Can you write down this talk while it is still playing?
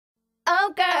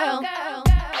Oh girl,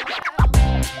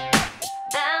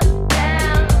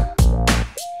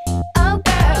 oh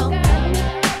girl,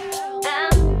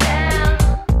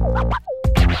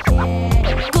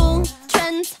 cool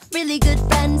trends, really good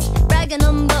friends, bragging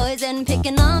on boys and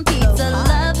picking on pizza.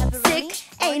 Love sick,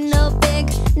 ain't no big,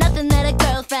 nothing that a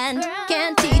girlfriend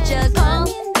can't teach her. Call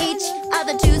each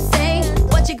other to say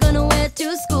what you gonna wear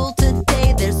to school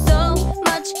today. There's so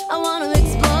much I wanna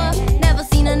explore, never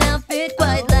seen an outfit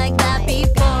quite like that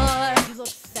before. You look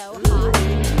so hot.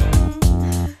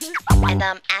 And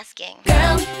I'm asking,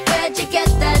 Girl, where'd you get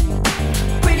that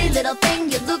pretty little thing?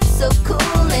 You look so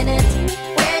cool in it.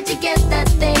 Where'd you get that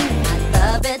thing? I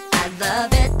love it, I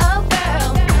love it. Oh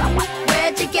girl,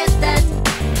 where'd you get that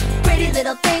pretty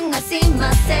little thing? I see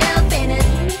myself in it.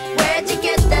 Where'd you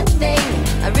get that thing?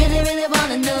 I really, really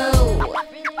wanna know.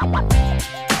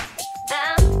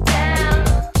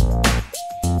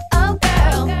 Oh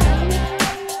girl,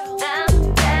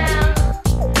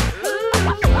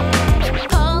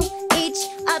 call each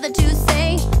other to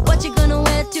say what you gonna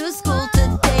wear to school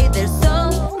today. There's so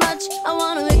much I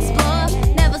wanna explore,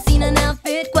 never seen an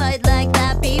outfit quite like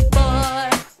that before.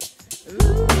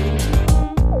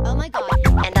 Oh my god.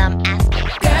 and I'm asking,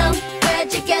 Girl,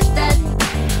 where'd you get that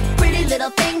pretty little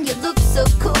thing? You look so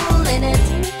cool in it.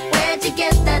 Where'd you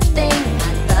get that thing?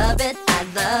 I love it, I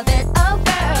love it. Oh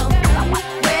girl,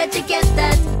 where'd you get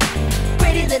that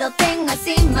pretty little thing? I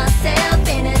see myself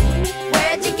in it.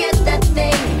 Where'd you get that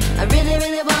thing? I really,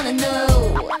 really wanna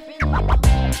know.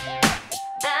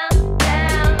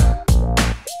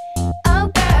 Oh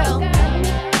girl,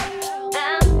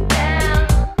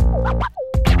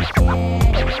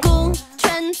 cool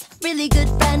trends, really good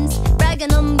friends,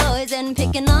 bragging on boys and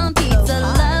picking on pizza.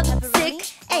 Love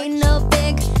sick, ain't no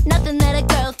big, nothing that a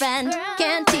girlfriend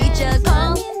can't teach her.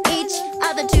 Call each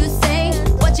other to say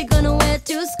what you gonna wear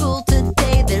to school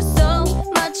today. There's so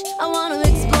much I wanna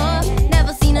explore,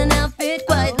 never seen an outfit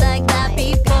quite like that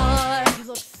before. You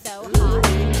look so hot.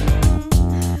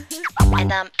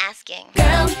 and I'm asking,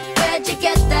 Girl, where'd you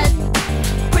get that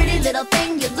pretty little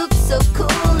thing? You look so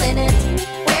cool in it.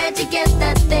 Where'd you get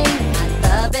that thing? I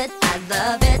love it, I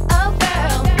love it. Oh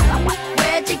girl,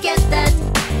 where'd you get that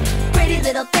pretty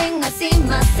little thing? I see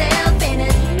myself